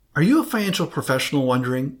Are you a financial professional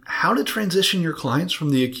wondering how to transition your clients from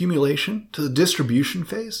the accumulation to the distribution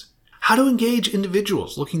phase? How to engage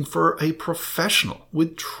individuals looking for a professional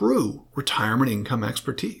with true retirement income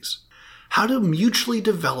expertise? How to mutually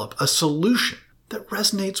develop a solution that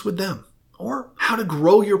resonates with them? Or how to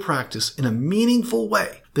grow your practice in a meaningful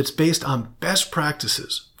way that's based on best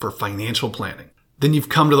practices for financial planning? Then you've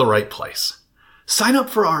come to the right place. Sign up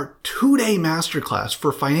for our 2-day masterclass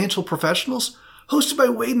for financial professionals hosted by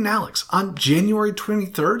Wade and Alex on January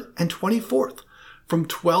 23rd and 24th from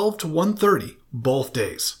 12 to 1:30 both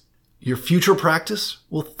days. Your future practice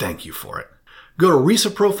will thank you for it. Go to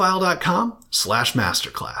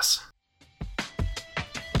risaprofile.com/masterclass.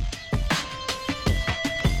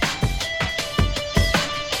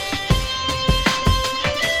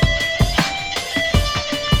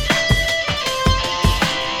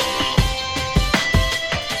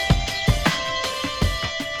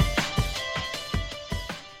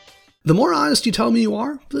 The more honest you tell me you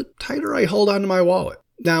are, the tighter I hold onto my wallet.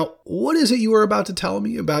 Now, what is it you were about to tell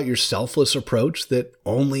me about your selfless approach that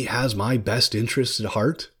only has my best interests at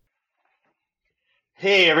heart?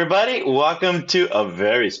 Hey, everybody. Welcome to a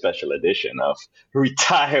very special edition of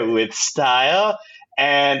Retire with Style.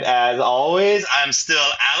 And as always, I'm still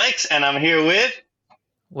Alex, and I'm here with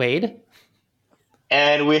Wade.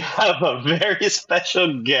 And we have a very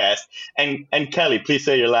special guest. And Kelly, please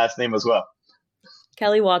say your last name as well.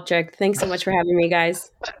 Kelly Waltrick. Thanks so much for having me, guys.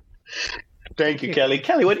 Thank you, Kelly.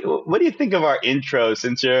 Kelly, what do you think of our intro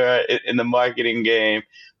since you're in the marketing game?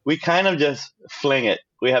 We kind of just fling it.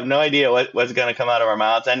 We have no idea what's going to come out of our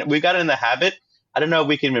mouths. And we got in the habit, I don't know if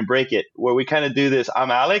we can even break it, where we kind of do this, I'm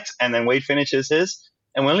Alex, and then Wade finishes his,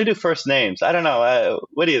 and we only do first names. I don't know.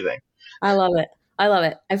 What do you think? I love it.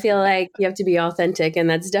 I feel like you have to be authentic, and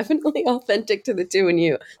that's definitely authentic to the two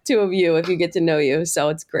of you if you get to know you. So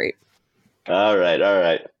it's great. All right.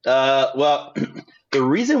 Well, the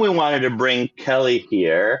reason we wanted to bring Kelly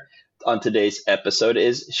here on today's episode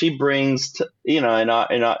is she brings, in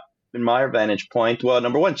my vantage point, well,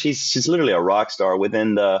 number one, she's literally a rock star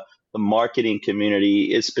within the marketing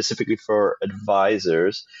community, is specifically for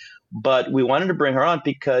advisors. But we wanted to bring her on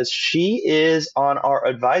because she is on our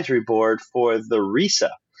advisory board for the RISA.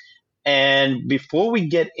 And before we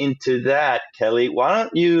get into that, Kelly, why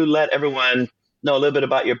don't you let everyone know a little bit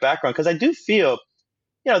about your background? Because I do feel,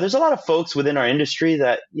 there's a lot of folks within our industry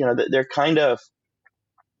that, they're kind of,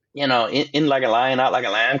 in like a lion, out like a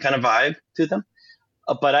lamb kind of vibe to them.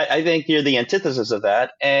 But I think you're the antithesis of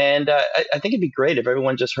that. And I think it'd be great if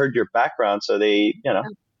everyone just heard your background so they,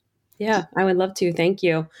 Yeah, I would love to. Thank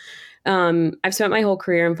you. I've spent my whole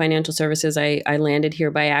career in financial services. I landed here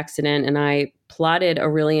by accident, and I plotted a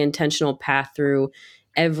really intentional path through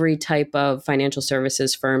every type of financial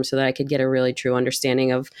services firm so that I could get a really true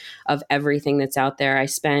understanding of everything that's out there. I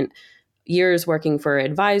spent years working for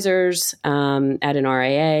advisors at an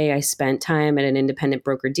RIA. I spent time at an independent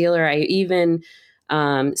broker-dealer. I even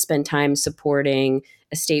spent time supporting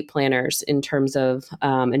estate planners in terms of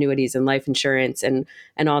annuities and life insurance and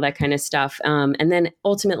all that kind of stuff. And then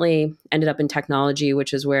ultimately ended up in technology,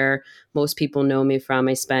 which is where most people know me from.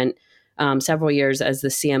 I spent several years as the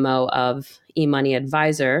CMO of eMoney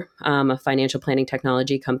Advisor, a financial planning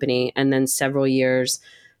technology company, and then several years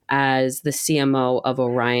as the CMO of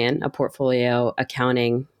Orion, a portfolio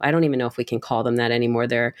accounting. I don't even know if we can call them that anymore.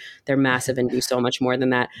 They're massive and do so much more than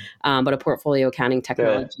that. But a portfolio accounting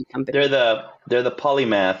technology company. They're the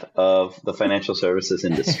polymath of the financial services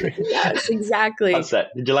industry. Yes, exactly. How's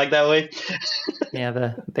that? Did you like that, Wade?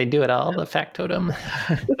 Yeah, they do it all, the factotum.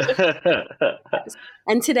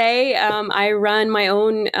 And today I run my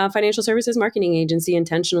own financial services marketing agency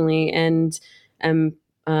intentionally, and am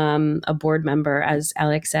a board member, as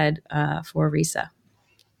Alex said, for RISA.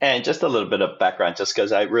 And just a little bit of background, just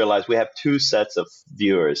because I realize we have two sets of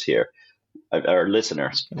viewers here, our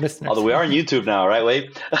listeners. Although we are on YouTube now, right,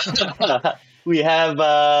 Wade? We have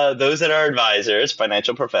those that are advisors,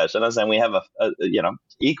 financial professionals, and we have a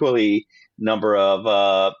equally number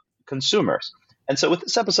of consumers. And so with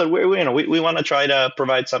this episode, we want to try to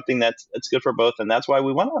provide something that's good for both, and that's why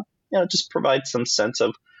we want to just provide some sense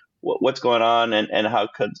of what's going on and how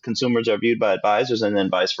consumers are viewed by advisors, and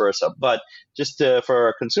then vice versa. But just for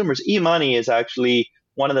our consumers, eMoney is actually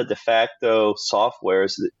one of the de facto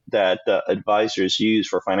softwares that advisors use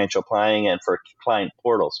for financial planning and for client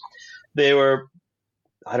portals. They were,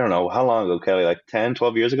 I don't know, how long ago, Kelly, like 10,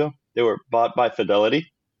 12 years ago? They were bought by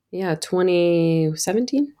Fidelity. Yeah,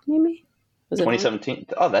 2017, maybe? Was it 2017?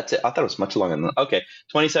 Oh, that's it. I thought it was much longer than that. Okay,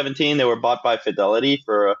 2017, they were bought by Fidelity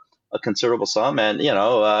for a considerable sum. And,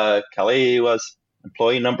 Kelly was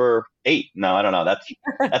employee number 8. No, I don't know.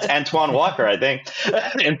 That's Antoine Walker, I think.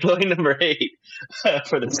 Employee number 8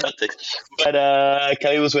 for the Celtics. But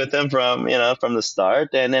Kelly was with them from the start,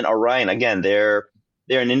 and then Orion again. They're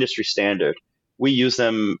an industry standard. We use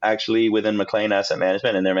them actually within McLean Asset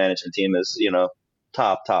Management, and their management team is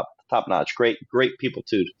top notch. Great people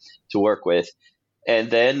to work with. And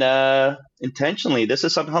then intentionally, this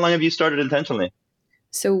is something. How long have you started intentionally?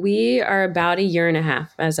 So we are about a year and a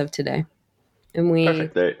half as of today, and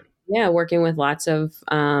Perfect. working with lots of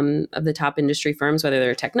the top industry firms, whether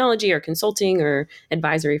they're technology or consulting or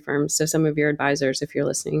advisory firms. So some of your advisors, if you're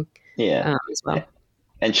listening, as well.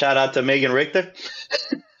 And shout out to Megan Richter.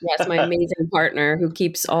 Yes, my amazing partner who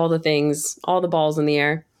keeps all the balls in the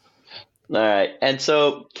air. All right. And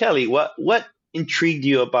so, Kelly, what intrigued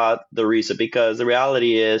you about the RISA? Because the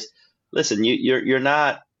reality is, listen, you're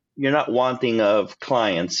not wanting of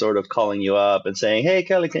clients sort of calling you up and saying, "Hey,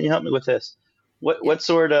 Kelly, can you help me with this?" What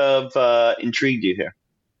sort of intrigued you here?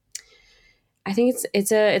 I think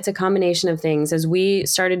it's a combination of things. As we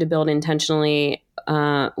started to build intentionally,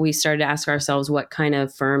 we started to ask ourselves, what kind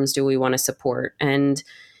of firms do we want to support? And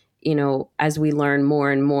as we learn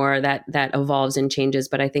more and more, that evolves and changes.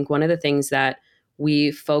 But I think one of the things that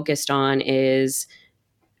we focused on is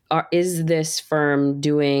this firm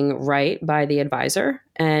doing right by the advisor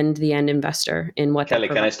and the end investor in what? Kelly,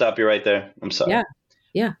 can I stop you right there? I'm sorry.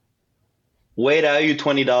 Yeah. Wade, I owe you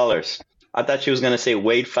 $20. I thought she was going to say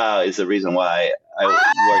Wade Fowl is the reason why I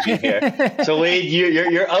work here. So Wade,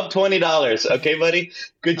 you're up $20. Okay, buddy.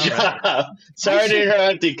 Good job. Right. Sorry to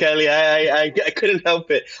interrupt you, Kelly. I couldn't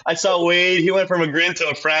help it. I saw Wade. He went from a grin to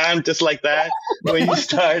a frown just like that when you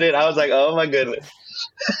started. I was like, oh my goodness.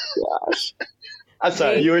 Gosh. I'm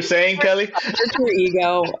sorry. You were saying, Kelly? It's your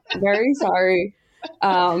ego. Very sorry.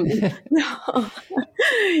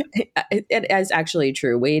 It is actually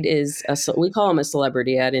true. Wade is we call him a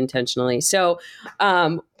celebrity at Intentionally. So,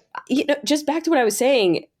 just back to what I was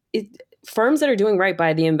saying, firms that are doing right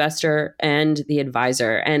by the investor and the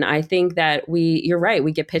advisor. And I think that you're right.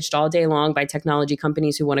 We get pitched all day long by technology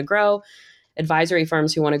companies who want to grow, advisory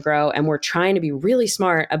firms who want to grow. And we're trying to be really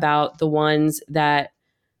smart about the ones that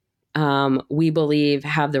we believe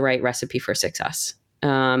have the right recipe for success.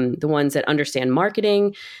 The ones that understand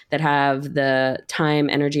marketing, that have the time,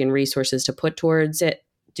 energy, and resources to put towards it,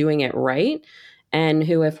 doing it right, and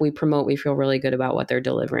who, if we promote, we feel really good about what they're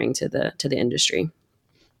delivering to the industry.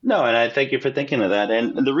 No, and I thank you for thinking of that.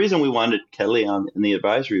 And the reason we wanted Kelly on in the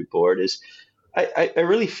advisory board is I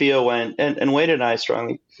really feel and Wade and I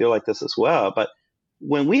strongly feel like this as well, but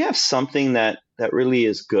when we have something that really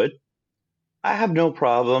is good, I have no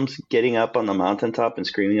problems getting up on the mountaintop and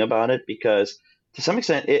screaming about it, because to some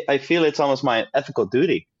extent, I feel it's almost my ethical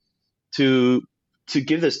duty to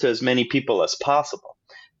give this to as many people as possible.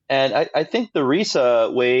 And I think the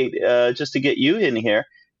RISA, Wade, just to get you in here,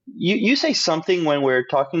 you say something when we're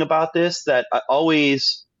talking about this that I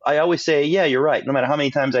always say, yeah, you're right. No matter how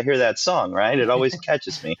many times I hear that song, right? It always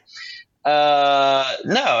catches me.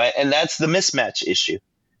 No, and that's the mismatch issue.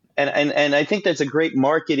 And I think that's a great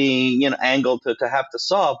marketing angle to have to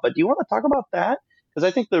solve. But do you want to talk about that? Because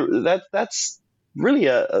I think that's really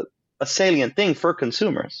a salient thing for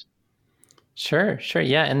consumers. Sure.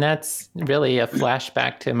 Yeah. And that's really a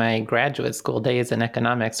flashback to my graduate school days in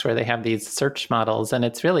economics, where they have these search models. And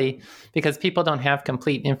it's really because people don't have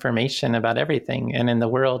complete information about everything. And in the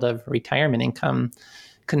world of retirement income,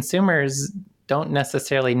 consumers don't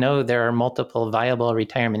necessarily know there are multiple viable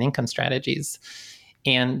retirement income strategies.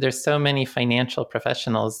 And there's so many financial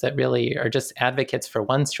professionals that really are just advocates for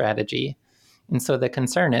one strategy. And so the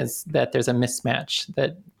concern is that there's a mismatch,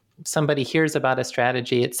 that somebody hears about a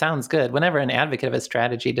strategy, it sounds good. Whenever an advocate of a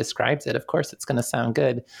strategy describes it, of course, it's going to sound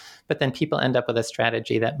good. But then people end up with a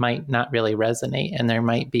strategy that might not really resonate, and there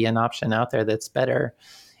might be an option out there that's better.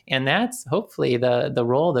 And that's hopefully the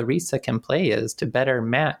role the RISA can play, is to better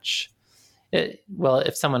match. Well,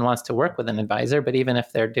 if someone wants to work with an advisor, but even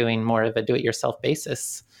if they're doing more of a do-it-yourself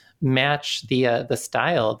basis, match the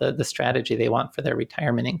style, the strategy they want for their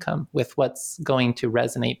retirement income with what's going to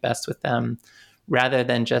resonate best with them, rather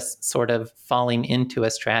than just sort of falling into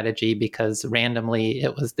a strategy because randomly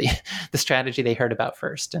it was the strategy they heard about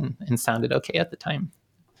first and sounded okay at the time.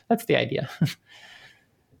 That's the idea.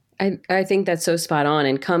 I think that's so spot on.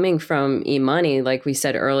 And coming from eMoney, like we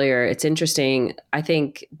said earlier, it's interesting. I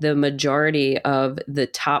think the majority of the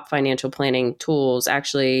top financial planning tools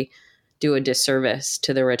actually do a disservice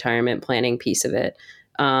to the retirement planning piece of it.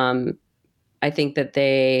 I think that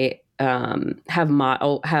they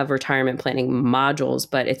have retirement planning modules,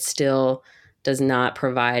 but it still does not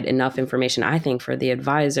provide enough information, I think, for the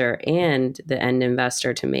advisor and the end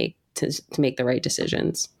investor to make to make the right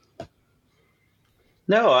decisions.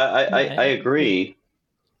 No, I agree.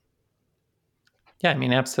 Yeah, I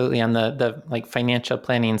mean, absolutely. On the like financial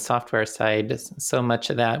planning software side, so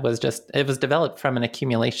much of that was it was developed from an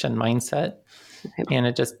accumulation mindset, and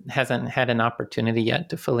it just hasn't had an opportunity yet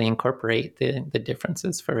to fully incorporate the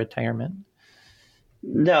differences for retirement.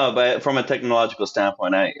 No, but from a technological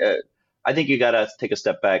standpoint, I think you got to take a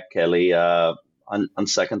step back, Kelly. On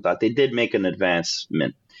second thought, they did make an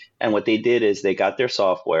advancement, and what they did is they got their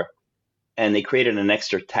software and they created an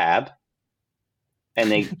extra tab, and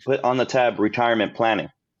they put on the tab retirement planning.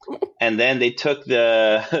 And then they took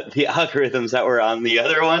the algorithms that were on the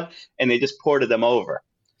other one and they just ported them over.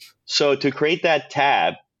 So to create that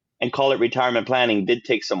tab and call it retirement planning did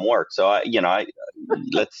take some work. So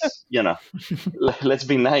let's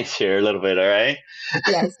be nice here a little bit, all right?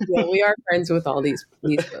 Yes, yeah, we are friends with all these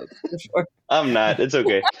folks for sure. I'm not. It's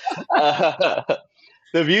okay.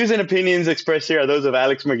 The views and opinions expressed here are those of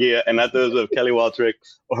Alex Murguia and not those of Kelly Waltrick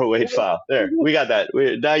or Wade Pfau. There, we got that.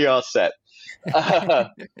 Now you're all set.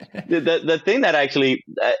 The thing that actually,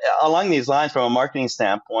 along these lines from a marketing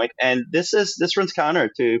standpoint, and this runs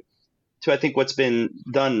counter to I think what's been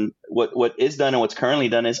done, what is done and what's currently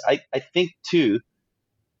done is I think too,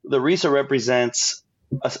 the RISA represents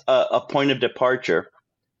a point of departure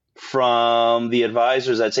from the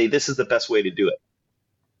advisors that say this is the best way to do it.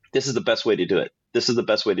 This is the best way to do it. This is the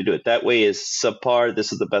best way to do it. That way is subpar.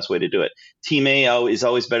 This is the best way to do it. Team A is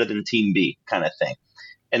always better than Team B kind of thing.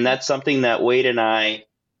 And that's something that Wade and I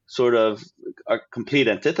sort of are complete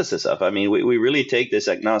antithesis of. I mean, we really take this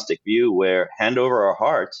agnostic view where hand over our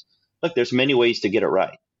hearts. Look, there's many ways to get it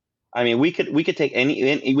right. I mean, we could take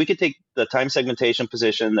we could take the time segmentation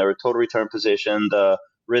position, the total return position, the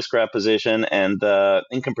risk wrap position, and the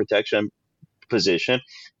income protection position,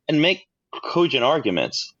 and make cogent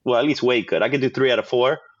arguments. Well, at least Wade could. I could do 3 out of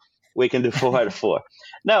 4. We can do 4 out of 4.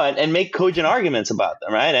 No, and make cogent arguments about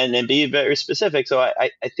them, right? And be very specific. So I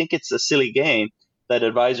think it's a silly game that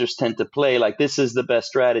advisors tend to play. Like, this is the best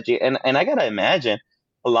strategy. And I got to imagine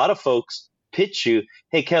a lot of folks pitch you,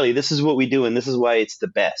 hey, Kelly, this is what we do, and this is why it's the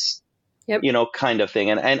best, kind of thing.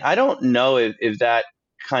 And I don't know if that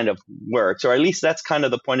kind of works, or at least that's kind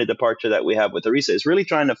of the point of departure that we have with RISA, is really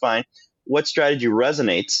trying to find what strategy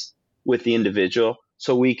resonates with the individual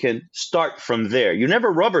so we can start from there. You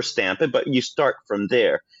never rubber stamp it, but you start from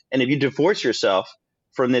there. And if you divorce yourself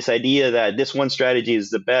from this idea that this one strategy is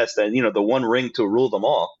the best and, the one ring to rule them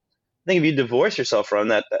all, I think if you divorce yourself from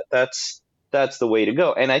that, that's the way to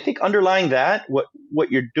go. And I think underlying that, what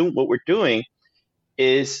we're doing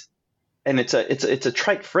is, and it's a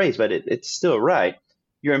trite phrase, but it's still right.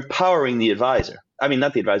 You're empowering the advisor. I mean,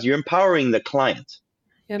 not the advisor, you're empowering the client.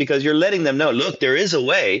 Yep. Because you're letting them know, look, there is a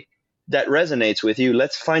way that resonates with you.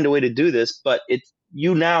 Let's find a way to do this. But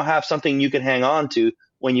you now have something you can hang on to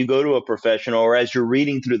when you go to a professional, or as you're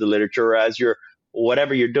reading through the literature, or as you're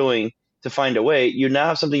whatever you're doing to find a way, you now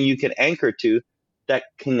have something you can anchor to that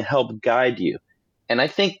can help guide you. And I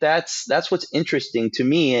think that's what's interesting to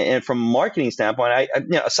me. And from a marketing standpoint, I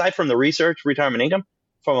aside from the research, retirement income,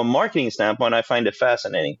 from a marketing standpoint, I find it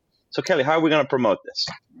fascinating. So, Kelly, how are we going to promote this?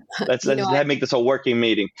 Let's make this a working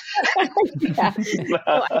meeting. Yeah.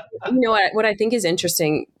 What I think is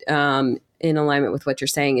interesting in alignment with what you're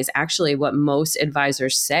saying is actually what most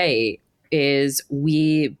advisors say is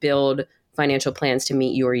we build financial plans to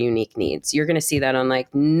meet your unique needs. You're going to see that on like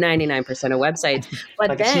 99% of websites. But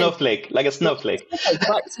like a snowflake.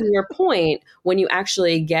 But to your point, when you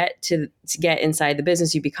actually get inside the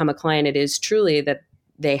business, you become a client, it is truly that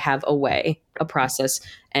they have a way, a process,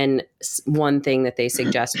 and one thing that they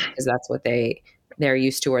suggest because that's what they're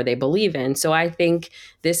used to or they believe in. So I think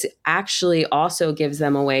this actually also gives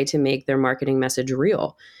them a way to make their marketing message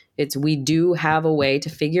real. We do have a way to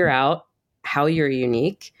figure out how you're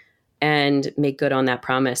unique and make good on that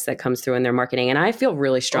promise that comes through in their marketing. And I feel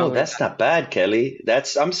really strong. Oh, that's not bad, Kelly.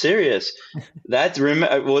 I'm serious. This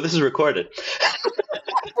is recorded.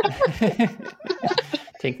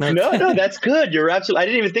 Take notes. No, that's good. You're absolutely. I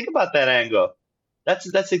didn't even think about that angle.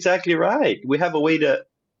 That's exactly right. We have a way to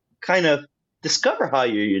kind of discover how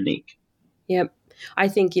you're unique. Yep. I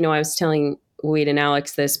think, I was telling Wade and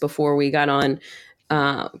Alex this before we got on,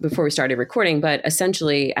 before we started recording, but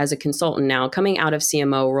essentially as a consultant now, coming out of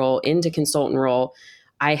CMO role into consultant role,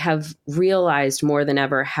 I have realized more than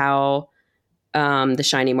ever how the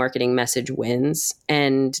shiny marketing message wins.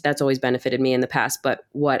 And that's always benefited me in the past. But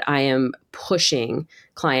what I am pushing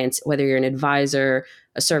clients, whether you're an advisor,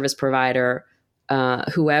 a service provider,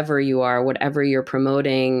 whoever you are, whatever you're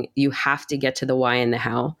promoting, you have to get to the why and the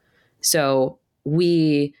how. So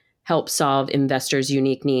we help solve investors'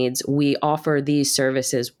 unique needs. We offer these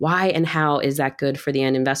services. Why and how is that good for the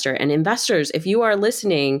end investor? And investors, if you are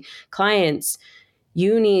listening, clients,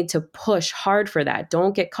 you need to push hard for that.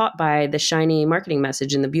 Don't get caught by the shiny marketing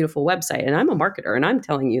message and the beautiful website. And I'm a marketer and I'm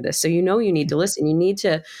telling you this. So you need to listen. You need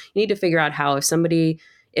to figure out how,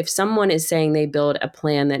 if someone is saying they build a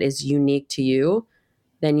plan that is unique to you,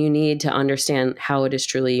 then you need to understand how it is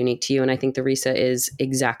truly unique to you. And I think the RISA is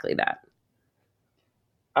exactly that.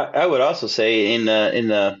 I would also say, in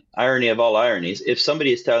the irony of all ironies, if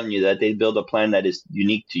somebody is telling you that they build a plan that is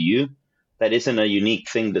unique to you, that isn't a unique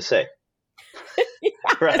thing to say.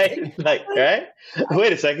 Right? Like, right?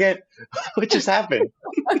 Wait a second. What just happened?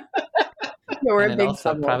 And it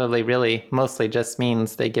also probably really mostly just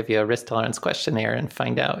means they give you a risk tolerance questionnaire and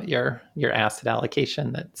find out your asset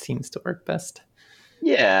allocation that seems to work best.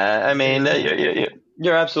 Yeah, I mean,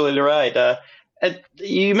 you're absolutely right. And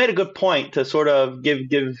you made a good point to sort of give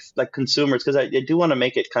like consumers, because I do want to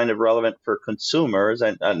make it kind of relevant for consumers,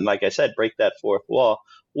 and like I said, break that fourth wall.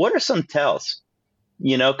 What are some tells?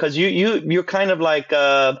 Because you're kind of like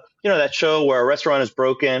that show where a restaurant is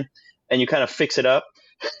broken and you kind of fix it up.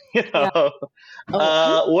 Yeah.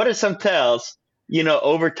 What are some tells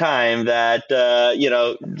over time that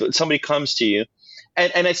somebody comes to you,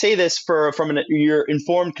 and I say this from your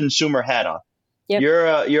informed consumer hat on. Yep.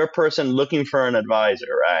 You're a person looking for an advisor,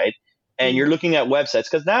 right? And you're looking at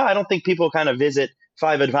websites, because now I don't think people kind of visit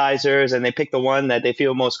 5 advisors and they pick the one that they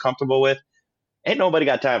feel most comfortable with. Ain't nobody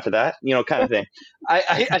got time for that, kind of thing.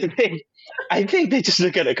 I think they just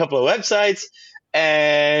look at a couple of websites,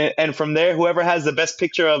 and from there, whoever has the best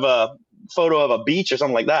picture of a photo of a beach or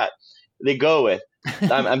something like that, they go with.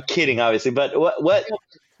 I'm kidding, obviously, but what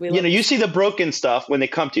you see the broken stuff when they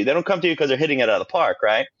come to you. They don't come to you because they're hitting it out of the park,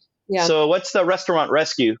 right? Yeah. So what's the restaurant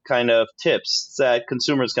rescue kind of tips that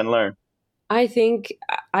consumers can learn? I think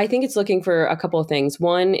it's looking for a couple of things.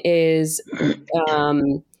 One is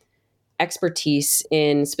expertise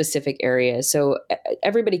in specific areas. So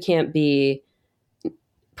everybody can't be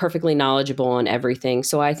perfectly knowledgeable on everything.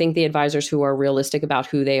 So I think the advisors who are realistic about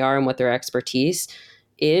who they are and what their expertise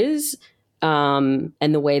is, and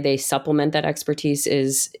the way they supplement that expertise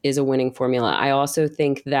is a winning formula. I also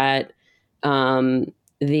think that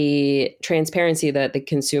the transparency that the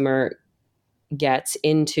consumer gets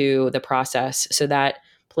into the process, so that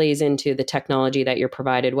plays into the technology that you're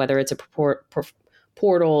provided, whether it's a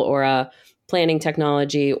portal or a planning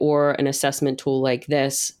technology or an assessment tool like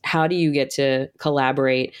this. How do you get to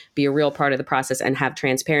collaborate, be a real part of the process, and have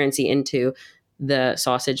transparency into the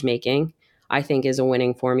sausage making, I think is a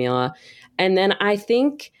winning formula. And then I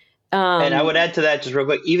think and I would add to that just real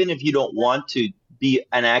quick, even if you don't want to be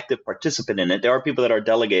an active participant in it, there are people that are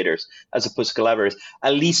delegators as opposed to collaborators.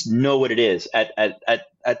 At least know what it is at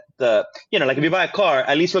the, like if you buy a car,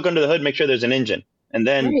 at least look under the hood, make sure there's an engine, and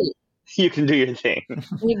then you can do your thing.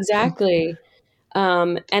 Exactly.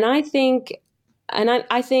 And I think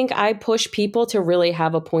I push people to really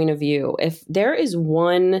have a point of view. If there is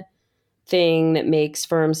one thing that makes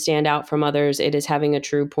firms stand out from others, it is having a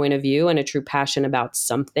true point of view and a true passion about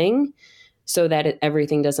something, so that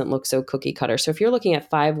everything doesn't look so cookie cutter. So if you're looking at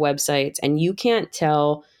 5 websites and you can't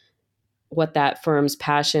tell what that firm's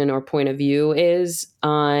passion or point of view is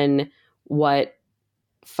on what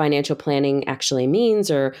financial planning actually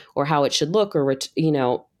means, or how it should look, or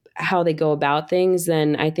how they go about things,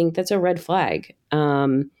 then I think that's a red flag.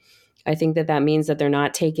 I think that means that they're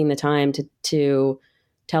not taking the time to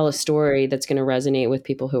tell a story that's going to resonate with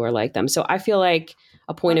people who are like them. So I feel like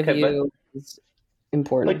a point of view is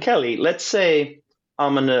important. But Kelly, let's say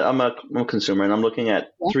I'm a consumer and I'm looking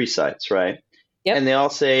at 3 sites, right? Yep. And they all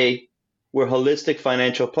say we're holistic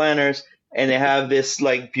financial planners, and they have this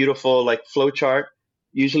like beautiful like flow chart,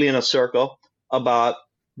 usually in a circle, about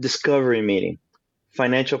discovery meeting,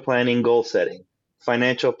 financial planning, goal setting,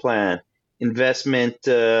 financial plan, investment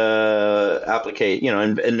application,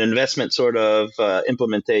 an investment sort of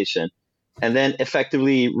implementation, and then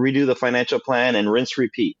effectively redo the financial plan and rinse,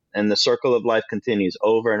 repeat, and the circle of life continues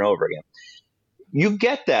over and over again. You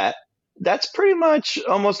get that. That's pretty much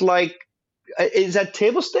almost like, is that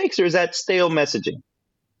table stakes or is that stale messaging?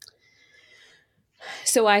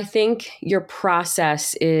 So I think your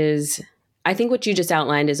process I think what you just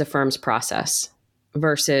outlined is a firm's process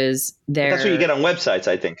versus their... That's what you get on websites,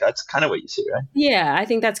 I think. That's kind of what you see, right? Yeah, I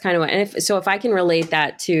think that's kind of what... And if I can relate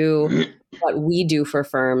that to what we do for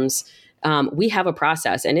firms, we have a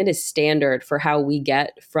process, and it is standard for how we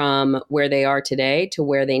get from where they are today to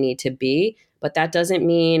where they need to be. But that doesn't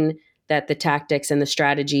mean that the tactics and the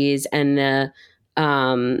strategies and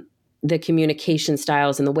the communication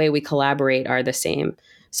styles and the way we collaborate are the same.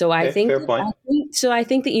 So I think, fair point. I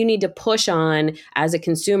think that you need to push on as a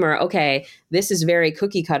consumer. Okay, this is very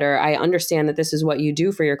cookie cutter. I understand that this is what you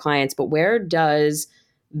do for your clients, but where does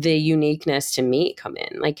the uniqueness to me come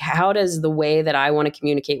in? Like, how does the way that I want to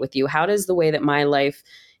communicate with you, how does the way that my life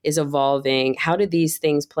is evolving, how do these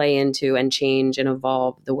things play into and change and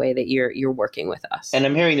evolve the way that you're working with us? And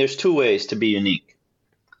I'm hearing there's two ways to be unique.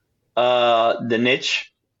 The niche.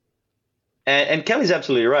 And Kelly's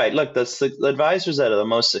absolutely right. Look, the advisors that are the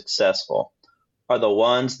most successful are the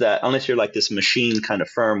ones that, unless you're like this machine kind of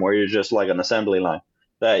firm where you're just like an assembly line,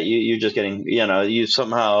 that you're just getting, you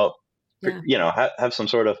somehow, have some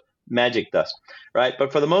sort of magic dust, right?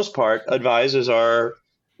 But for the most part, advisors are,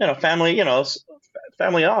 family,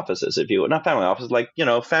 family offices, if you will, not family offices, like,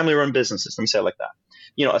 family run businesses. Let me say it like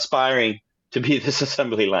that, aspiring to be this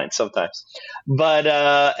assembly line sometimes. But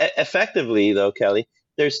effectively, though, Kelly,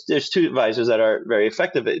 there's two advisors that are very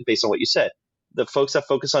effective based on what you said. The folks that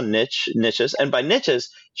focus on niches, and by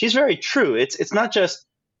niches, she's very true. It's not just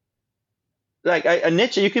like a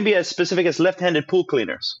niche. You can be as specific as left-handed pool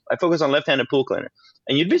cleaners. I focus on left-handed pool cleaner,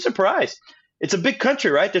 and you'd be surprised. It's a big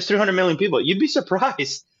country, right? There's 300 million people. You'd be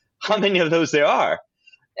surprised how many of those there are.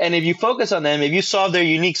 And if you focus on them, if you solve their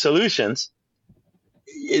unique solutions,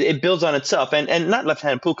 it builds on itself. And not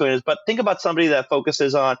left-handed pool cleaners, but think about somebody that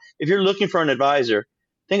focuses on, if you're looking for an advisor,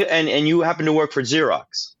 and you happen to work for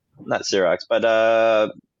Xerox, not Xerox,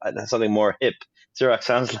 but something more hip. Xerox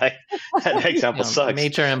sounds like that example sucks. A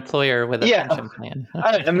major employer with a pension plan.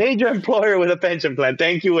 A major employer with a pension plan.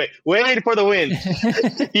 Thank you. Wait for the win.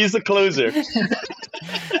 He's the closer.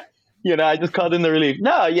 I just called in the relief.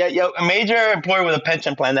 No, a major employer with a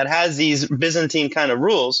pension plan that has these Byzantine kind of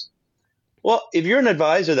rules. Well, if you're an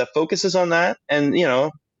advisor that focuses on that, and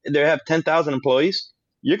they have 10,000 employees,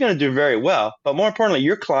 you're going to do very well. But more importantly,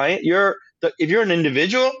 your client, if you're an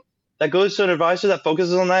individual that goes to an advisor that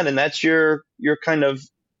focuses on that, and that's your kind of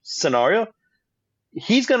scenario,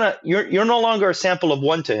 you're no longer a sample of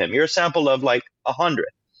one to him. You're a sample of like 100.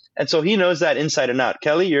 And so he knows that inside and out.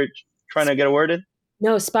 Kelly, you're trying to get a word in?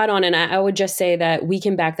 No, spot on. And I would just say that we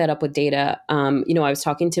can back that up with data. I was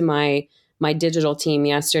talking to my digital team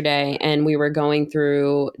yesterday, and we were going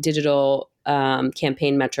through digital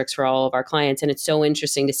campaign metrics for all of our clients. And it's so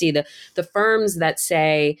interesting to see the firms that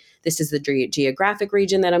say, this is the geographic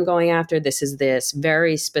region that I'm going after. This is this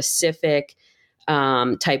very specific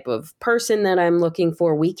type of person that I'm looking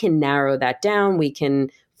for. We can narrow that down. We can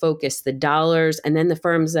focus the dollars. And then the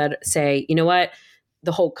firms that say, you know what,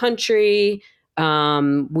 the whole country,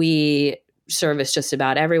 we service just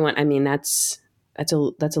about everyone. I mean, that's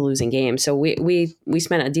a losing game. So we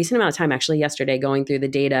spent a decent amount of time actually yesterday going through the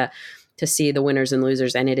data to see the winners and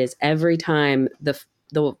losers, and it is every time the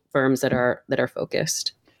firms that are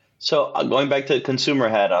focused. So going back to the consumer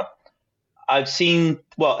hat on, I've seen,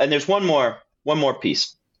 and there's one more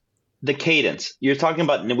piece, the cadence. We talked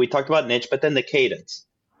about niche, but then the cadence.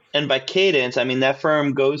 And by cadence, I mean that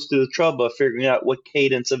firm goes through the trouble of figuring out what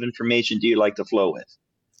cadence of information do you like to flow with.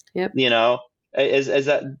 Yep. Is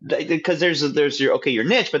that because there's your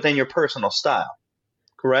niche, but then your personal style,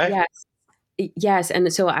 correct? Yes.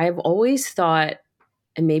 And so I've always thought,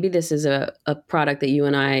 and maybe this is a product that you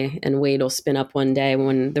and I and Wade will spin up one day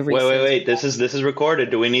when the research. Wait. This is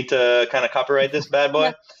recorded. Do we need to kind of copyright this bad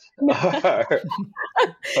boy? or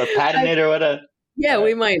patent it or whatever? Yeah,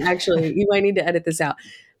 we might actually. You might need to edit this out.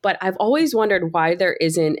 But I've always wondered why there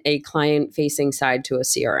isn't a client-facing side to a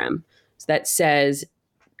CRM that says,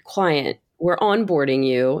 client, we're onboarding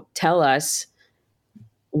you. Tell us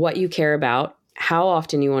what you care about, how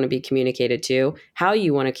often you want to be communicated to, how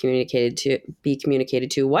you want to be communicated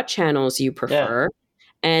to, what channels you prefer,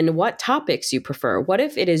 and what topics you prefer. What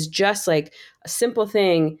if it is just like a simple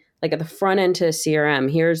thing, like at the front end to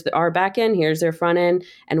CRM? Here's our back end, here's their front end,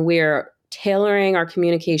 and we're tailoring our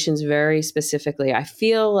communications very specifically. I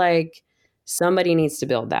feel like somebody needs to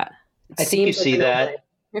build that. I think you see that.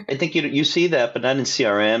 I think you see that, but not in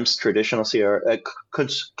CRMs, traditional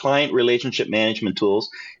client relationship management tools.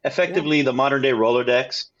 Effectively, the modern day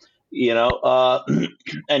Rolodex,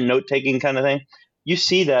 and note taking kind of thing. You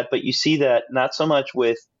see that, but you see that not so much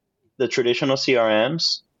with the traditional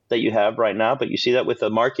CRMs that you have right now, but you see that with the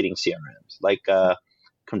marketing CRMs like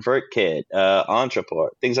ConvertKit,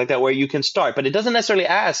 Entreport, things like that, where you can start, but it doesn't necessarily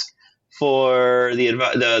ask for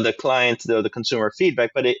the client, the consumer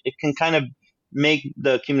feedback, but it can kind of make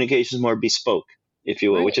the communications more bespoke, if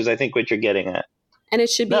you will, which is, I think, what you're getting at. And it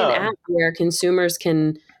should be an app where consumers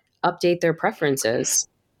can update their preferences.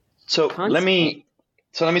 So let me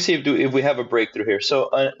see if we have a breakthrough here. So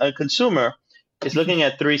a consumer is looking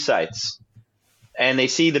at 3 sites, and they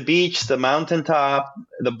see the beach, the mountaintop,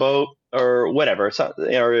 the boat, or whatever, or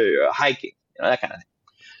hiking, that kind of thing.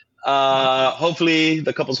 Hopefully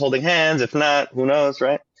the couple's holding hands. If not, who knows,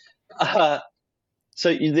 right?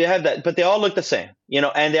 They have that, but they all look the same,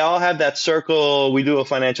 and they all have that circle. We do a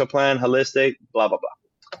financial plan, holistic, blah, blah,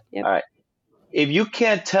 blah. Yep. All right. If you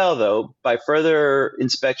can't tell, though, by further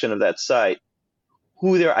inspection of that site,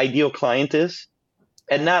 who their ideal client is,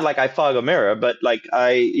 and not like I fog a mirror, but like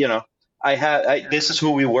this is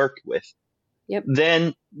who we work with. Yep.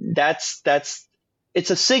 Then it's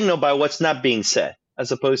a signal by what's not being said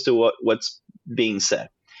as opposed to what's being said.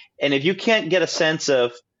 And if you can't get a sense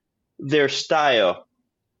of their style,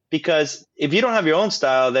 because if you don't have your own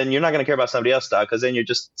style, then you're not going to care about somebody else's style, because then you're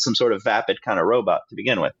just some sort of vapid kind of robot to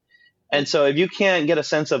begin with. And so if you can't get a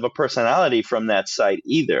sense of a personality from that site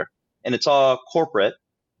either, and it's all corporate,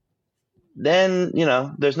 then,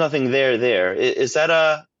 there's nothing there. Is that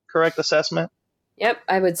a correct assessment? Yep.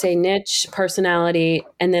 I would say niche, personality,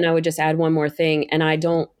 and then I would just add one more thing. And I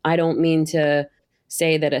don't mean to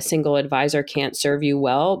say that a single advisor can't serve you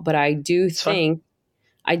well, but I do think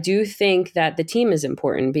that the team is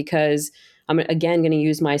important, because I'm again going to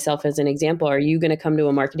use myself as an example. Are you going to come to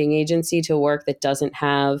a marketing agency to work that doesn't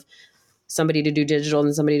have somebody to do digital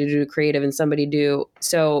and somebody to do creative and somebody do?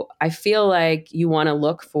 So I feel like you want to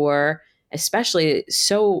look for, especially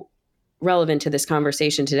so relevant to this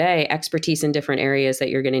conversation today, expertise in different areas that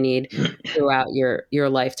you're going to need throughout your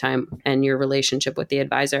lifetime and your relationship with the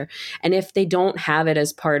advisor. And if they don't have it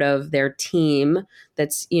as part of their team,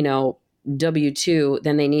 that's, W-2,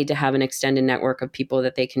 then they need to have an extended network of people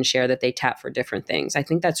that they can share, that they tap for different things. I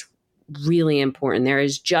think that's really important. There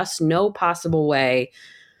is just no possible way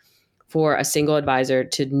for a single advisor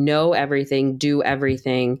to know everything, do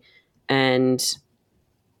everything, and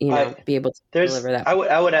be able to deliver that.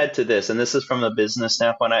 I would add to this, and this is from a business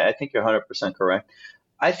standpoint. I think you're 100% correct.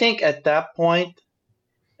 I think at that point,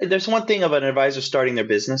 there's one thing of an advisor starting their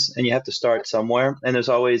business, and you have to start somewhere. And there's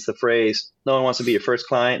always the phrase, no one wants to be your first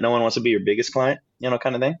client, no one wants to be your biggest client,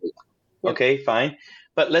 kind of thing. Yep. Okay, fine.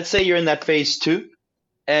 But let's say you're in that phase 2,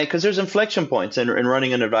 and because there's inflection points in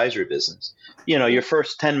running an advisory business. Your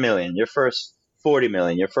first 10 million, your first 40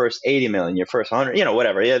 million, your first 80 million, your first 100,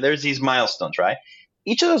 whatever. Yeah, there's these milestones, right?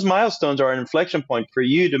 Each of those milestones are an inflection point for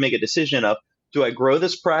you to make a decision of, do I grow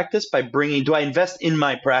this practice do I invest in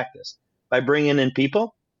my practice by bringing in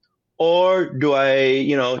people? Or do I,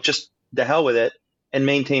 just the hell with it and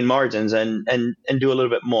maintain margins and do a little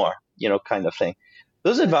bit more, kind of thing.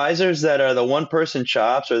 Those advisors that are the one-person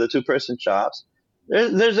shops or the two-person shops,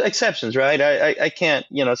 there's exceptions, right? I can't,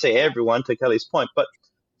 say everyone, to Kelly's point, but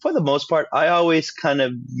for the most part, I always kind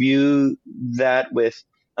of view that with,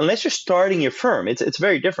 unless you're starting your firm, it's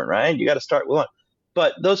very different, right? You got to start with one.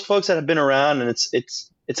 But those folks that have been around and it's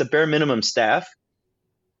a bare minimum staff,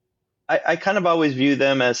 I kind of always view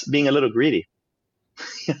them as being a little greedy.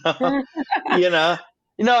 And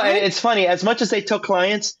it's funny, as much as they tell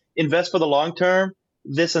clients invest for the long term,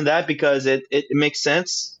 this and that, because it makes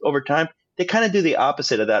sense over time, they kind of do the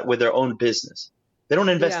opposite of that with their own business. They don't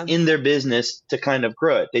invest in their business to kind of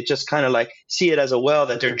grow it. They just kind of like see it as a well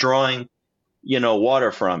that they're drawing,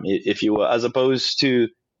 water from, if you will, as opposed to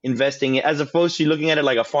looking at it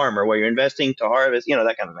like a farmer where you're investing to harvest,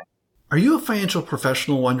 that kind of thing. Are you a financial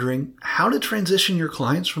professional wondering how to transition your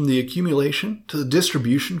clients from the accumulation to the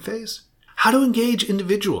distribution phase? How to engage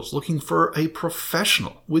individuals looking for a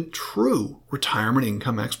professional with true retirement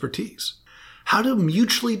income expertise? How to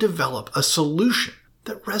mutually develop a solution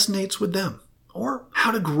that resonates with them? Or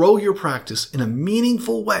how to grow your practice in a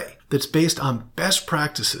meaningful way that's based on best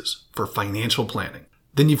practices for financial planning?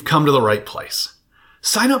 Then you've come to the right place.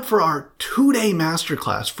 Sign up for our 2-day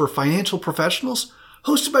masterclass for financial professionals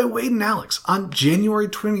hosted by Wade and Alex on January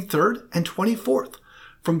 23rd and 24th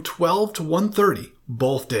from 12 to 1:30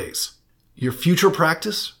 both days. Your future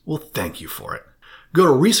practice will thank you for it. Go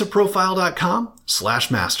to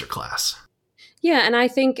risaprofile.com/masterclass. Yeah, and I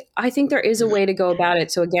think there is a way to go about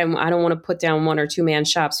it. So again, I don't want to put down one or two man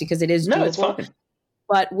shops, because it is doable, it's fine.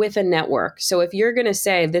 But with a network. So if you're going to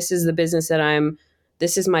say, this is the business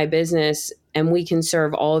this is my business, and we can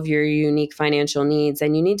serve all of your unique financial needs,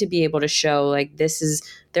 then you need to be able to show like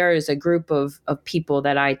there is a group of people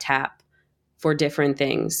that I tap for different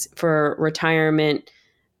things. For retirement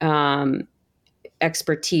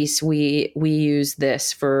expertise, we use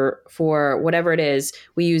this. For whatever it is,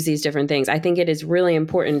 we use these different things. I think it is really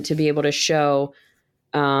important to be able to show,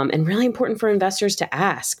 and really important for investors to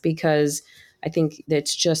ask, because I think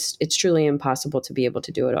it's truly impossible to be able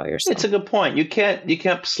to do it all yourself. It's a good point. You can't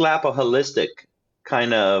slap a holistic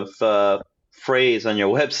kind of phrase on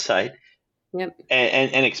your website Yep.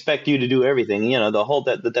 and expect you to do everything.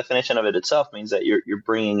 The definition of it itself means that you're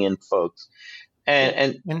bringing in folks.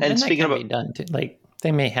 And that speaking can about be done too. Like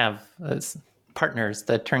they may have partners,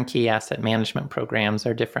 the turnkey asset management programs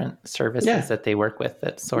or different services that they work with.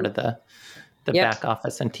 That's sort of the back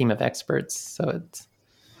office and team of experts. So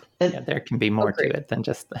there can be more to it than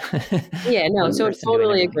just So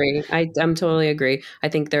totally agree. I'm totally agree. I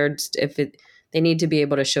think they need to be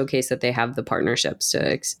able to showcase that they have the partnerships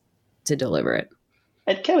to deliver it.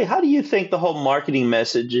 And Kelly, how do you think the whole marketing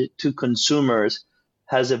message to consumers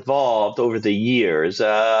has evolved over the years?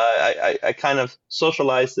 I kind of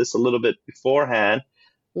socialized this a little bit beforehand.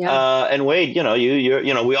 Yeah. And Wade,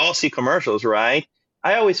 we all see commercials, right?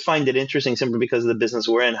 I always find it interesting simply because of the business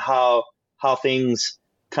we're in, how things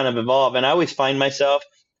kind of evolve. And I always find myself,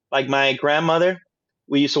 like my grandmother,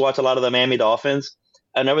 we used to watch a lot of the Miami Dolphins.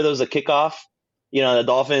 And whenever there was a kickoff, the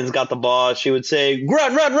Dolphins got the ball, she would say,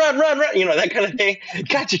 run, run, run, run, run, that kind of thing.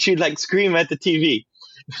 Gotcha, she'd like scream at the TV,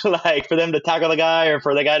 like for them to tackle the guy or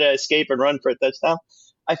for the guy to escape and run for a touchdown.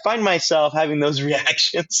 I find myself having those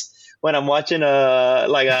reactions when I'm watching a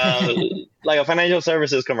financial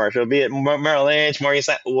services commercial, be it Merrill Lynch, Morgan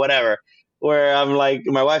Stanley, whatever, where I'm like,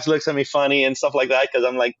 my wife looks at me funny and stuff like that because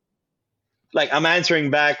I'm like I'm answering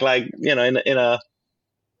back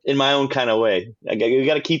in my own kind of way. You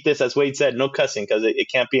got to keep this, as Wade said, no cussing because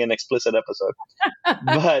it can't be an explicit episode.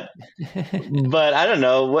 but I don't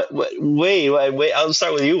know. Wade, I'll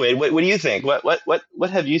start with you, Wade. What do you think? What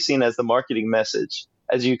have you seen as the marketing message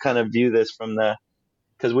as you kind of view this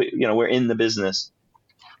because we're in the business?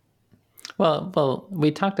 Well, we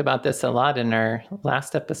talked about this a lot in our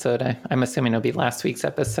last episode. I'm assuming it'll be last week's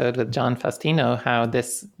episode with John Faustino, how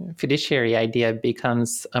this fiduciary idea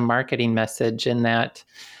becomes a marketing message. In that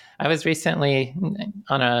I was recently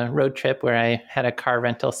on a road trip where I had a car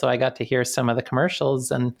rental, so I got to hear some of the commercials,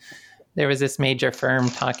 and there was this major firm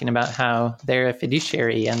talking about how they're a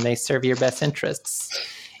fiduciary and they serve your best interests.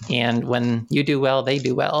 And when you do well, they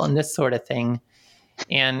do well, and this sort of thing.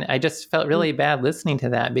 And I just felt really bad listening to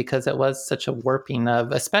that because it was such a warping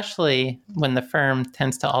of, especially when the firm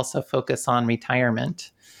tends to also focus on retirement,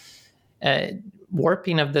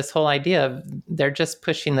 warping of this whole idea of they're just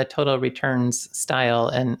pushing the total returns style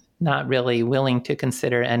and not really willing to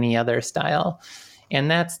consider any other style. And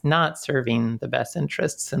that's not serving the best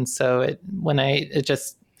interests. And so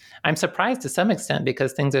I'm surprised to some extent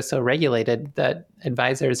because things are so regulated that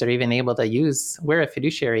advisors are even able to use "we're a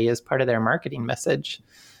fiduciary" as part of their marketing message.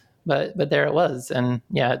 But there it was. And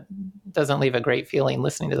it doesn't leave a great feeling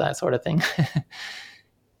listening to that sort of thing.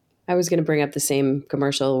 I was going to bring up the same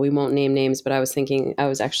commercial. We won't name names, but I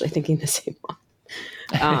was actually thinking the same one.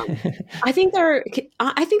 I think there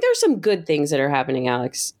are some good things that are happening,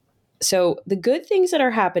 Alex. So the good things that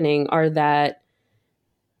are happening are that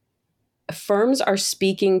firms are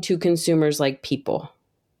speaking to consumers like people.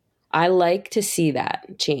 I like to see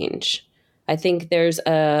that change. I think there's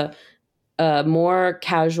a more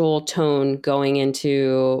casual tone going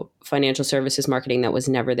into financial services marketing that was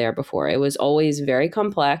never there before. It was always very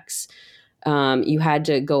complex. You had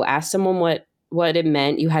to go ask someone what it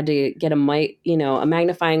meant. You had to get a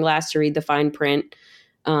magnifying glass to read the fine print.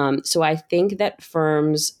 So I think that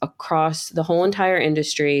firms across the whole entire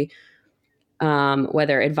industry,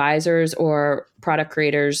 whether advisors or product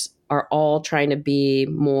creators, are all trying to be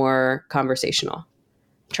more conversational,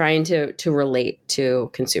 trying to relate to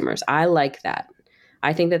consumers. I like that.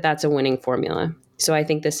 I think that that's a winning formula. So I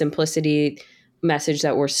think the simplicity message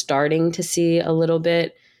that we're starting to see a little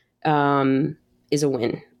bit is a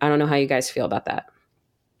win. I don't know how you guys feel about that.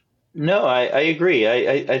 No, I agree.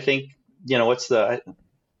 I think,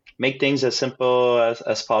 make things as simple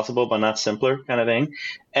as possible, but not simpler kind of thing.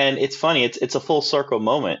 And it's funny, it's a full circle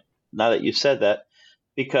moment now that you've said that,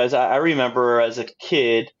 because I remember as a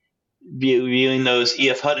kid viewing those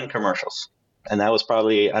E.F. Hutton commercials. And that was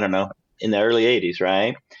probably, I don't know, in the early 80s,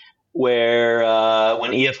 right? Where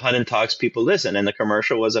when E.F. Hutton talks, people listen. And the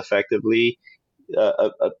commercial was effectively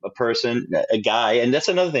a person, a guy. And that's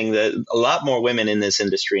another thing, that a lot more women in this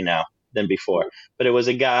industry now than before. But it was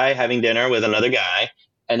a guy having dinner with another guy,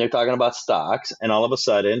 and they're talking about stocks. And all of a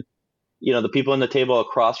sudden, the people on the table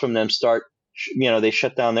across from them start, they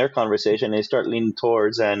shut down their conversation. They start leaning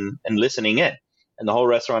towards and listening in. And the whole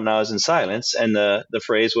restaurant now is in silence. And the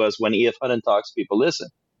phrase was, when E.F. Hutton talks, people listen.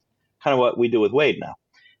 Kind of what we do with Wade now.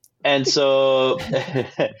 And so,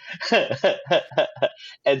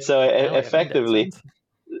 effectively,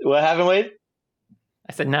 what happened, Wade?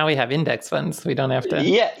 I said, now we have index funds. We don't have to.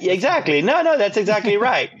 Yeah, exactly. No, that's exactly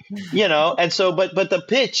right. And so, but the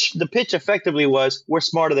pitch effectively was, we're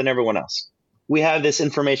smarter than everyone else. we have this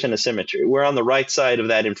information asymmetry. We're on the right side of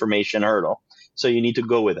that information hurdle. So you need to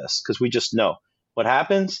go with us because we just know what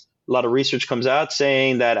happens. A lot of research comes out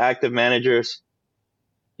saying that active managers,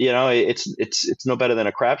 it's no better than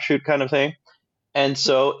a crapshoot kind of thing. And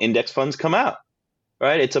so index funds come out,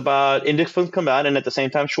 right? It's about index funds come out, and at the same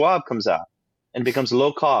time, Schwab comes out and becomes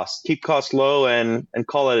low cost, keep costs low and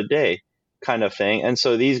call it a day kind of thing. And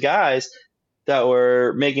so these guys that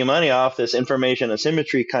were making money off this information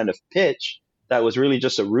asymmetry kind of pitch that was really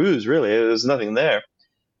just a ruse, really. There was nothing there.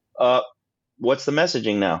 What's the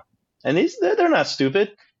messaging now? And they're not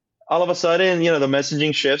stupid. All of a sudden, the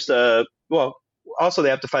messaging shifts. Also they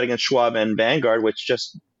have to fight against Schwab and Vanguard, which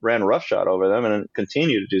just ran roughshod over them and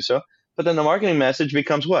continue to do so. But then the marketing message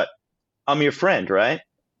becomes what? I'm your friend, right?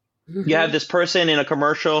 Mm-hmm. You have this person in a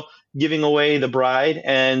commercial giving away the bride,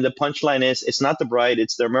 and the punchline is it's not the bride,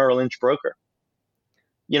 it's their Merrill Lynch broker.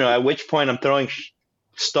 At which point I'm throwing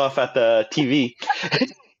stuff at the TV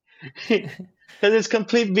because it's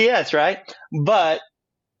complete BS, right? But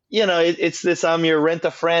it's this I'm your rent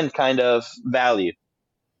a friend kind of value,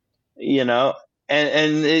 and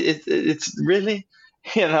it's really,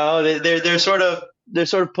 they're sort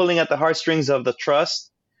of pulling at the heartstrings of the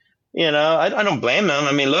trust. I don't blame them.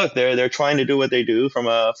 I mean, look, they're trying to do what they do from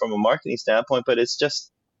a marketing standpoint, but it's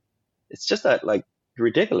just that like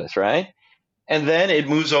ridiculous, right? And then it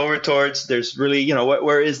moves over towards there's really,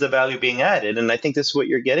 where is the value being added? And I think this is what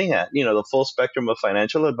you're getting at, the full spectrum of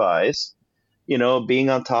financial advice, being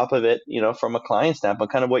on top of it, from a client standpoint,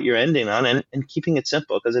 kind of what you're ending on, and keeping it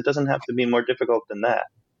simple because it doesn't have to be more difficult than that.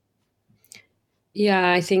 Yeah,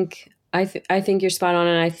 I think you're spot on,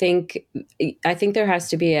 and I think there has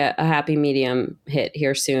to be a happy medium hit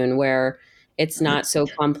here soon where it's not so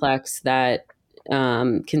complex that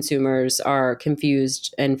consumers are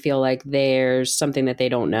confused and feel like there's something that they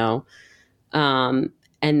don't know. And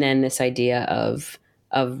then this idea of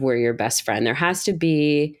we're your best friend. There has to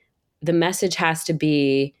be, the message has to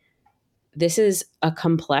be, this is a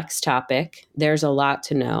complex topic. There's a lot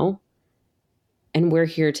to know. And we're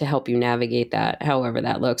here to help you navigate that, however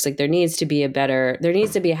that looks. Like there needs to be a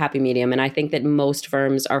happy medium. And I think that most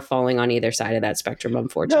firms are falling on either side of that spectrum,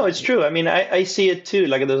 unfortunately. No, it's true. I mean, I see it too.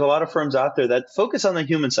 Like there's a lot of firms out there that focus on the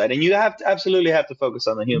human side, and you absolutely have to focus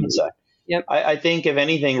on the human Mm-hmm. side. Yep. I think if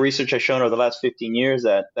anything, research has shown over the last 15 years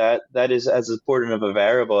that is as important of a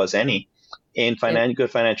variable as any in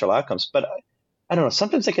good financial outcomes. But I don't know.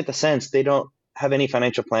 Sometimes I get the sense they don't have any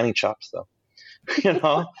financial planning chops, though.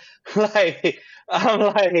 Like I'm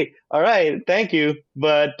like, all right, thank you,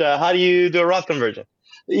 but how do you do a Roth conversion?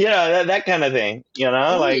 That kind of thing.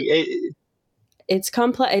 Like it's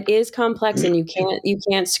complex. It is complex, and you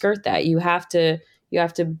can't skirt that. You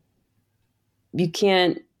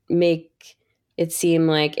can't make it seem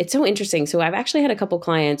like it's so interesting. So I've actually had a couple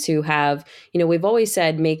clients who have, we've always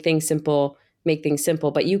said make things simple,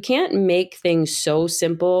 but you can't make things so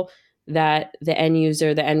simple that the end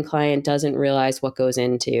user, the end client doesn't realize what goes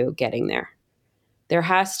into getting there. There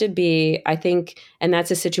has to be, I think, and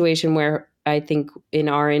that's a situation where I think in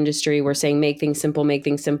our industry, we're saying make things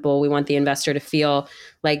simple. We want the investor to feel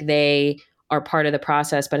like they are part of the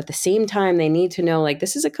process. But at the same time, they need to know like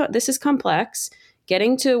this is complex.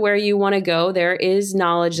 Getting to where you want to go, there is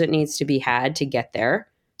knowledge that needs to be had to get there.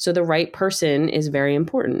 So the right person is very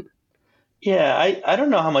important. Yeah, I don't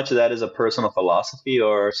know how much of that is a personal philosophy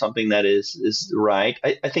or something that is right.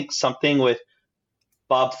 I think something with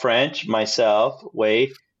Bob French, myself,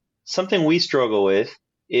 Wade, something we struggle with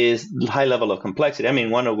is high level of complexity. I mean,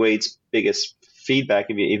 one of Wade's biggest feedback,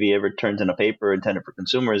 if he ever turns in a paper intended for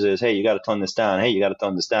consumers, is, hey, you got to tone this down. Hey, you got to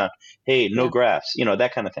tone this down. Hey, no graphs,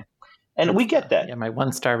 that kind of thing. And we get that. Yeah, my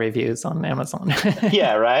 1-star reviews on Amazon.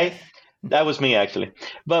 Yeah, right. That was me actually.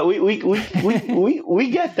 But we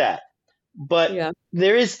get that. But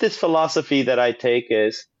there is this philosophy that I take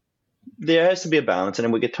is there has to be a balance, and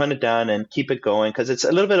then we could tone it down and keep it going because it's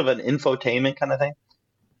a little bit of an infotainment kind of thing.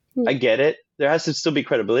 I get it. There has to still be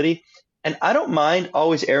credibility. And I don't mind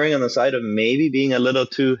always erring on the side of maybe being a little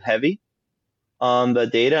too heavy on the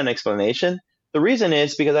data and explanation. The reason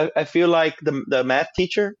is because I feel like the math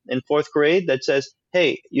teacher in 4th grade that says,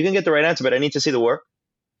 hey, you can get the right answer, but I need to see the work.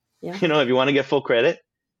 Yeah. If you want to get full credit.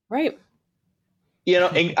 Right.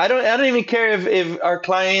 And I don't even care if our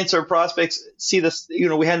clients or prospects see this,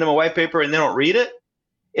 we hand them a white paper and they don't read it.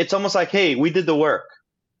 It's almost like, hey, we did the work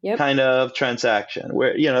kind of transaction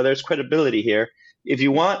where, there's credibility here. If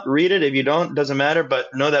you want, read it. If you don't, doesn't matter, but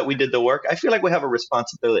know that we did the work. I feel like we have a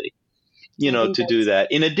responsibility, to do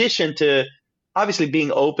that. In addition to obviously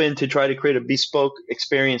being open to try to create a bespoke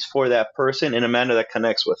experience for that person in a manner that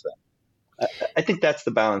connects with them. I think that's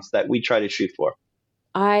the balance that we try to shoot for.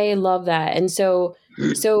 I love that. And so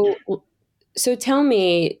tell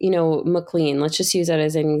me, McLean, let's just use that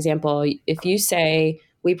as an example. If you say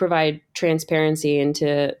we provide transparency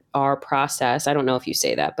into our process, I don't know if you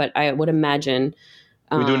say that, but I would imagine.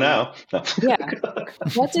 We do now. No. Yeah.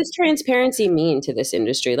 What does transparency mean to this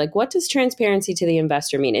industry? Like, what does transparency to the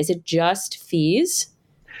investor mean? Is it just fees?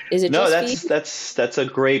 Is it No, just fees? that's a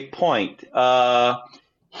great point.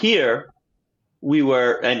 Here we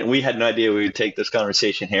were, and we had no idea we would take this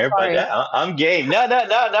conversation here, but Sorry. I'm game. No,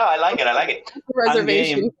 I like it. I'm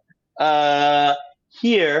Reservation. game.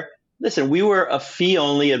 Here, listen, we were a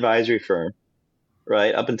fee-only advisory firm,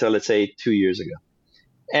 right, up until, let's say, 2 years ago.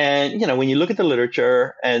 And, when you look at the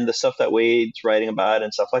literature and the stuff that Wade's writing about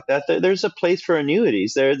and stuff like that, there's a place for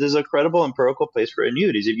annuities. There's a credible empirical place for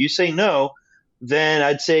annuities. If you say no, then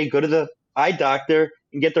I'd say go to the eye doctor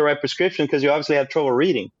and get the right prescription because you obviously have trouble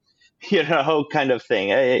reading, kind of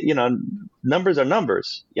thing. Numbers are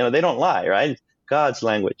numbers. They don't lie, right? God's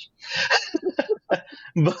language.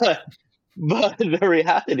 but the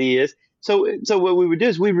reality is, so what we would do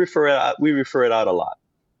is we refer it out a lot.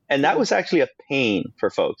 And that was actually a pain for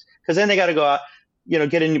folks because then they got to go out,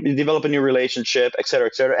 develop a new relationship, et cetera,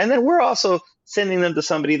 et cetera. And then we're also sending them to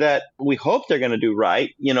somebody that we hope they're going to do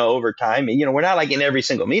right, over time. And, we're not like in every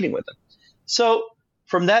single meeting with them. So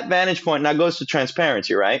from that vantage point, now goes to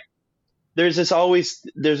transparency, right? There's this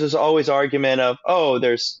always argument of, oh,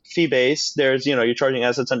 there's fee based, there's, you're charging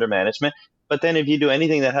assets under management. But then if you do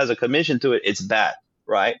anything that has a commission to it, it's bad,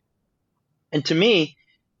 right? And to me,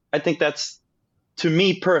 I think that's, to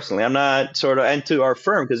me personally, I'm not and to our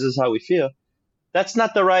firm, because this is how we feel, that's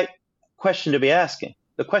not the right question to be asking.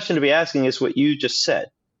 The question to be asking is what you just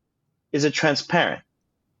said. Is it transparent?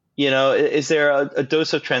 Is there a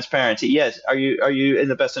dose of transparency? Yes. Are you in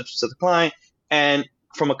the best interest of the client? And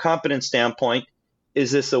from a competence standpoint,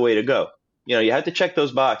 is this the way to go? You have to check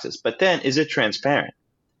those boxes, but then is it transparent?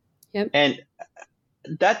 Yep. And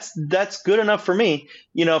that's good enough for me,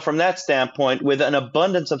 from that standpoint. With an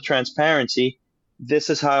abundance of transparency,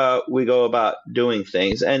 this is how we go about doing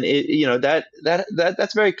things. And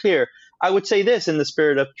that's very clear. I would say this in the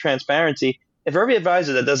spirit of transparency: if every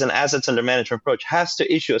advisor that does an assets under management approach has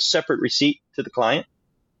to issue a separate receipt to the client,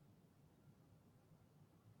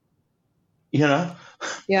 Yeah.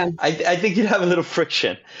 I think you'd have a little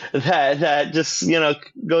friction that just,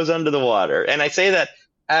 goes under the water. And I say that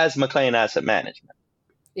as McLean Asset Management.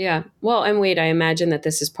 Yeah. Well, and Wade, I imagine that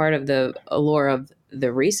this is part of the allure of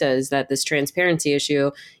the RISA, is that this transparency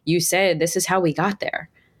issue, you said this is how we got there.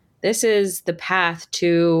 This is the path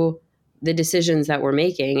to the decisions that we're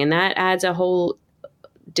making. And that adds a whole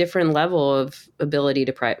different level of ability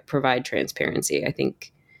to provide transparency, I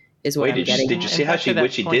think, is what I'm getting. Did you see how she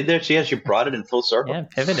did there? She brought it in full circle. Yeah,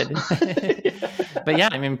 pivoted. But yeah,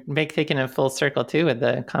 taking it full circle too with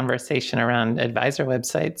the conversation around advisor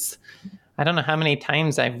websites. I don't know how many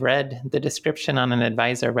times I've read the description on an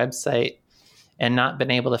advisor website and not been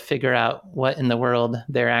able to figure out what in the world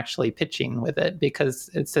they're actually pitching with it, because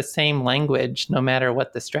it's the same language no matter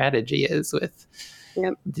what the strategy is, with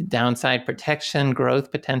downside protection,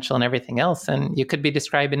 growth potential, and everything else. And you could be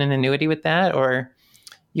describing an annuity with that, or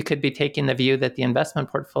you could be taking the view that the investment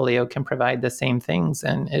portfolio can provide the same things.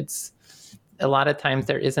 And it's a lot of times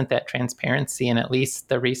there isn't that transparency, and at least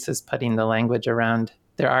the RISA is putting the language around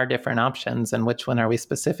there are different options and which one are we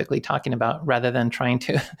specifically talking about, rather than trying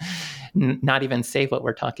to not even say what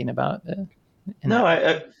we're talking about. No,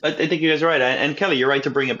 I think you guys are right. And Kelly, you're right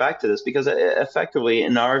to bring it back to this, because effectively,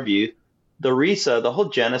 in our view, the RISA, the whole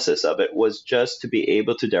genesis of it was just to be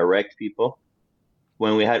able to direct people,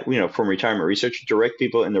 when we had, from retirement research, direct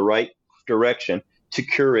people in the right direction to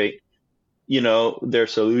curate, their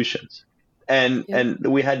solutions. And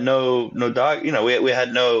we had no dog, we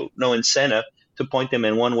had no incentive to point them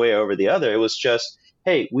in one way over the other. It was just,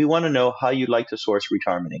 hey, we want to know how you'd like to source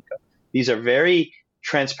retirement income. These are very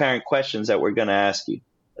transparent questions that we're going to ask you.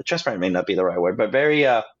 Transparent may not be the right word, but very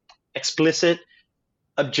explicit,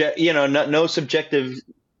 no subjective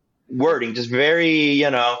wording, just very,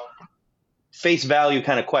 face value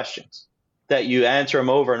kind of questions that you answer them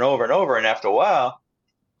over and over and over. And after a while,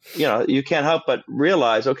 you can't help but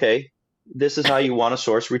realize, okay, this is how you want to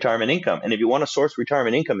source retirement income. And if you want to source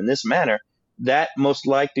retirement income in this manner, that most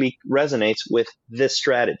likely resonates with this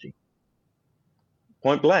strategy.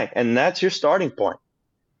 Point blank. And that's your starting point.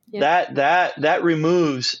 Yeah. That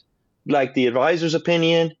removes like the advisor's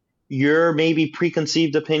opinion, your maybe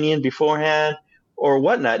preconceived opinion beforehand or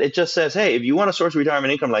whatnot. It just says, hey, if you want to source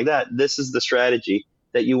retirement income like that, this is the strategy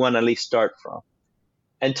that you want to at least start from.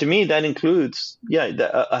 And to me, that includes,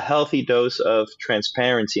 a healthy dose of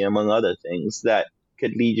transparency, among other things, that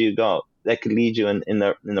could lead you to go, that could lead you in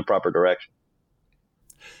the proper direction.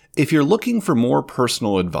 If you're looking for more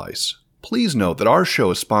personal advice, please note that our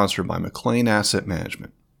show is sponsored by McLean Asset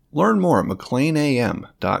Management. Learn more at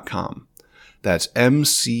McLeanAM.com. That's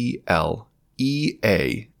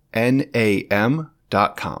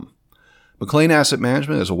McLeanAM.com. McLean Asset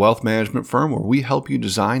Management is a wealth management firm where we help you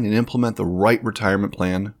design and implement the right retirement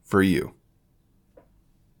plan for you.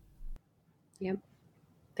 Yep.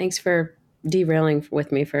 Thanks for derailing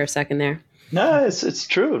with me for a second there. No, it's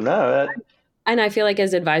true. No. And I feel like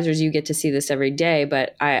as advisors, you get to see this every day.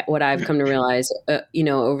 But what I've come to realize,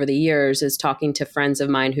 over the years, is talking to friends of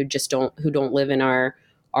mine who don't live in our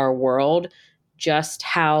world, just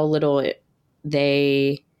how little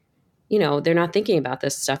they're not thinking about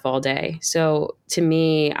this stuff all day. So to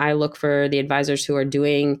me, I look for the advisors who are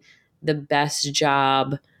doing the best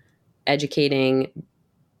job educating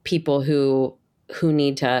people who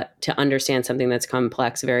need to understand something that's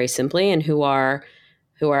complex very simply, and who are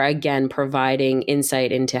again providing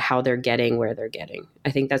insight into how they're getting where they're getting.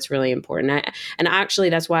 I think that's really important. And actually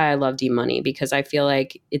that's why I love D-Money, because I feel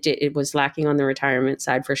like it was lacking on the retirement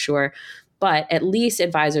side for sure. But at least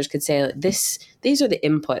advisors could say these are the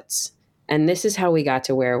inputs, and this is how we got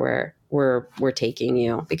to where we're taking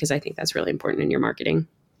you, because I think that's really important in your marketing.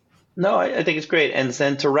 No, I think it's great. And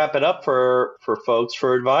then to wrap it up for folks,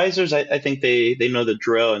 for advisors, I think they know the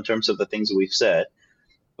drill in terms of the things that we've said.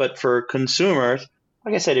 But for consumers,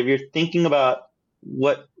 like I said, if you're thinking about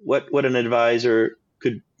what an advisor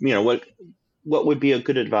could, what would be a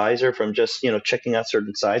good advisor from just, checking out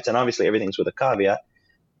certain sites, and obviously everything's with a caveat.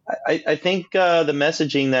 I think the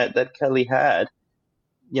messaging that Kelly had,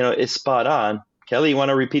 is spot on. Kelly, you want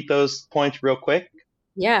to repeat those points real quick?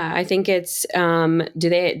 Yeah, I think it's,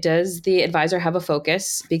 does the advisor have a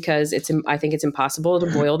focus? Because I think it's impossible to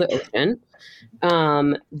boil the ocean.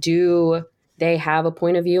 Do they have a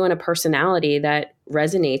point of view and a personality that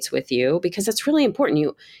resonates with you? Because that's really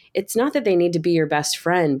important. It's not that they need to be your best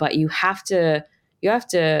friend, but you have to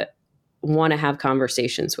want to have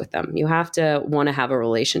conversations with them. You have to want to have a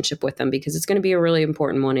relationship with them, because it's going to be a really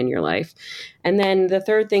important one in your life. And then the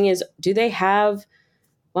third thing is,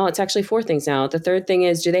 it's actually four things now. The third thing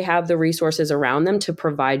is, do they have the resources around them to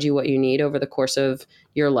provide you what you need over the course of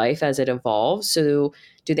your life as it evolves? So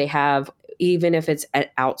do they have, even if it's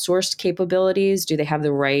outsourced capabilities, do they have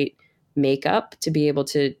the right makeup to be able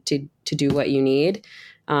to do what you need,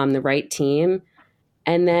 the right team?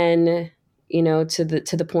 And then, to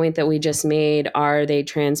the point that we just made, are they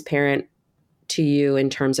transparent to you in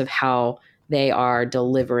terms of how they are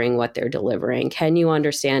delivering what they're delivering? Can you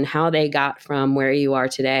understand how they got from where you are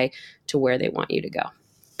today to where they want you to go?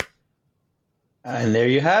 And there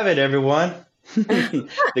you have it, everyone. The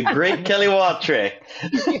great Kelly Walltrick.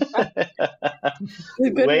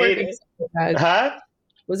 It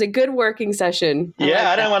was a good working session.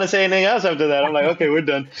 I didn't want to say anything else after that. I'm like, okay, we're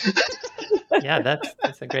done. Yeah,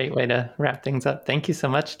 that's a great way to wrap things up. Thank you so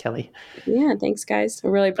much, Kelly. Yeah, thanks, guys. I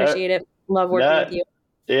really appreciate it. Love working with you.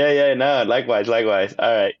 Yeah, no, likewise. All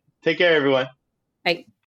right. Take care, everyone. Bye.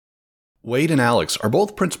 Wade and Alex are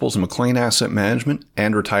both principals in McLean Asset Management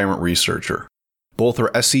and retirement researcher. Both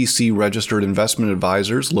are SEC-registered investment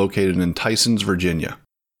advisors located in Tysons, Virginia.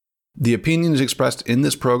 The opinions expressed in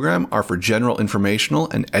this program are for general informational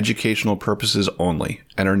and educational purposes only,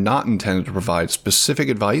 and are not intended to provide specific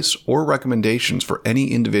advice or recommendations for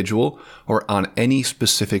any individual or on any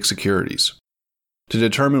specific securities. To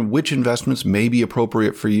determine which investments may be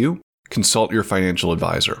appropriate for you, consult your financial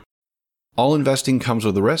advisor. All investing comes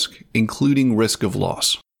with a risk, including risk of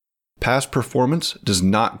loss. Past performance does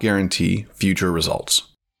not guarantee future results.